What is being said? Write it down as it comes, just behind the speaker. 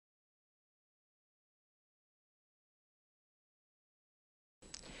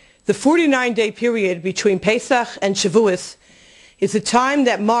The 49-day period between Pesach and Shavuos is a time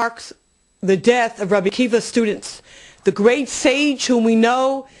that marks the death of Rabbi Akiva's students. The great sage whom we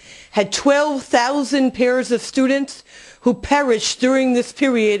know had 12,000 pairs of students who perished during this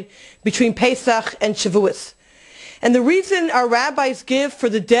period between Pesach and Shavuos. And the reason our rabbis give for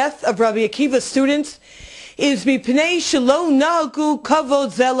the death of Rabbi Akiva's students is mipnei shelo nahagu kavod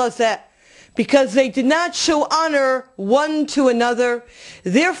zeh lazeh, because they did not show honor one to another.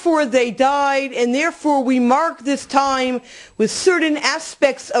 Therefore they died, and therefore we mark this time with certain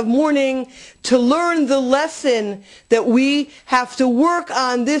aspects of mourning to learn the lesson that we have to work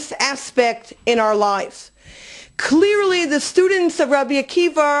on this aspect in our lives. Clearly the students of Rabbi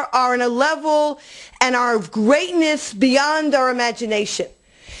Akiva are on a level and are of greatness beyond our imagination.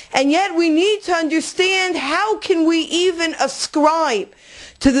 And yet we need to understand, how can we even ascribe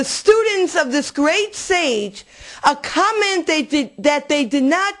to the students of this great sage a comment that they did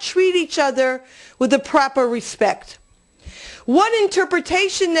not treat each other with the proper respect? One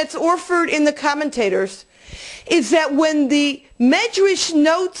interpretation that's offered in the commentators is that when the Medrash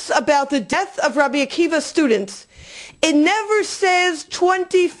notes about the death of Rabbi Akiva's students, it never says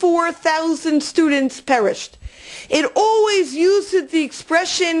 24,000 students perished. It always uses the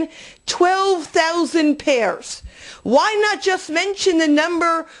expression 12,000 pairs. Why not just mention the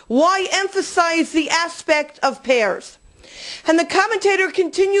number? Why emphasize the aspect of pairs? And the commentator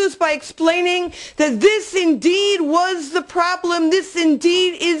continues by explaining that this indeed was the problem, this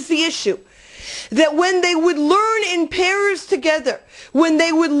indeed is the issue. That when they would learn in pairs together, when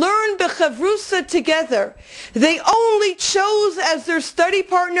they would learn bechavrusa together, they only chose as their study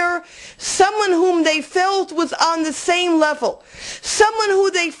partner someone whom they felt was on the same level, someone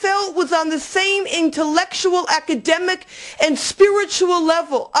who they felt was on the same intellectual, academic, and spiritual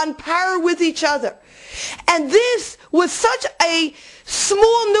level, on par with each other. And this was such a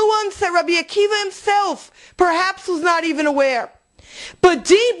small nuance that Rabbi Akiva himself perhaps was not even aware. But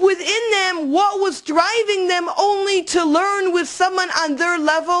deep within them, what was driving them only to learn with someone on their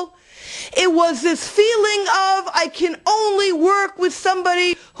level? It was this feeling of, I can only work with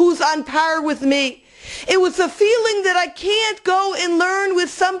somebody who's on par with me. It was a feeling that I can't go and learn with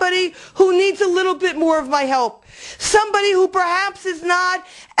somebody who needs a little bit more of my help. Somebody who perhaps is not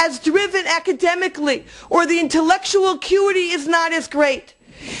as driven academically, or the intellectual acuity is not as great.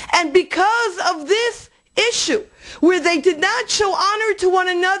 And because of this issue, where they did not show honor to one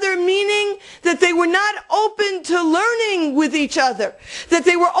another, meaning that they were not open to learning with each other, that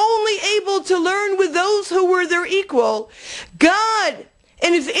they were only able to learn with those who were their equal, God,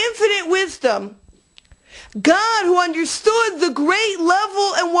 in His infinite wisdom, God, who understood the great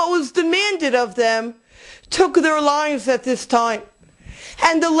level and what was demanded of them, took their lives at this time.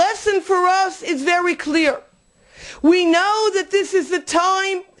 And the lesson for us is very clear. We know that this is the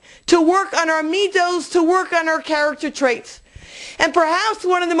time to work on our midos, to work on our character traits. And perhaps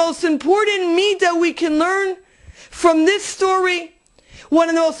one of the most important midah we can learn from this story, one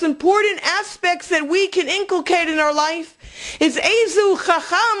of the most important aspects that we can inculcate in our life, is Ezu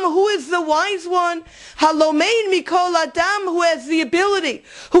Chacham, who is the wise one, Halomein Mikol Adam, who has the ability,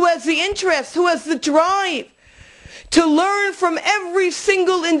 who has the interest, who has the drive to learn from every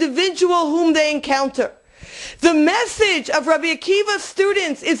single individual whom they encounter. The message of Rabbi Akiva's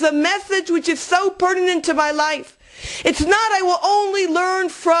students is a message which is so pertinent to my life. It's not I will only learn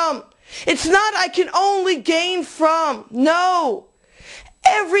from. It's not I can only gain from. No.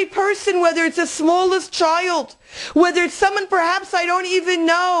 Every person, whether it's the smallest child, whether it's someone perhaps I don't even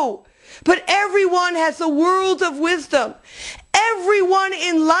know, but everyone has a world of wisdom. Everyone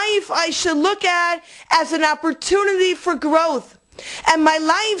in life I should look at as an opportunity for growth. And my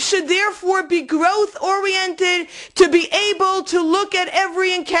life should therefore be growth-oriented, to be able to look at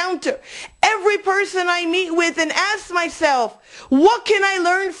every encounter, every person I meet with, and ask myself, what can I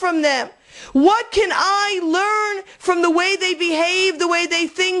learn from them? What can I learn from the way they behave, the way they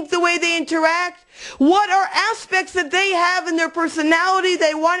think, the way they interact? What are aspects that they have in their personality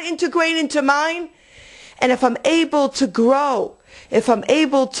they want to integrate into mine? And if I'm able to grow, if I'm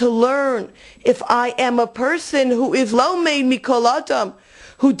able to learn, if I am a person who is lomeid mikol adam,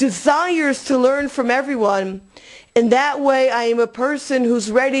 who desires to learn from everyone, in that way I am a person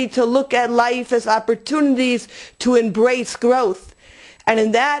who's ready to look at life as opportunities to embrace growth. And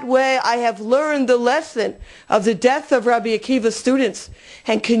in that way, I have learned the lesson of the death of Rabbi Akiva's students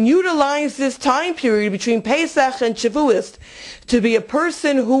and can utilize this time period between Pesach and Shavuos to be a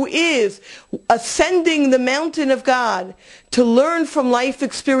person who is ascending the mountain of God, to learn from life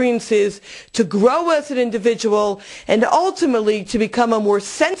experiences, to grow as an individual, and ultimately to become a more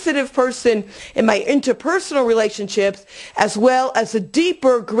sensitive person in my interpersonal relationships, as well as a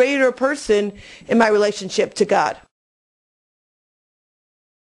deeper, greater person in my relationship to God.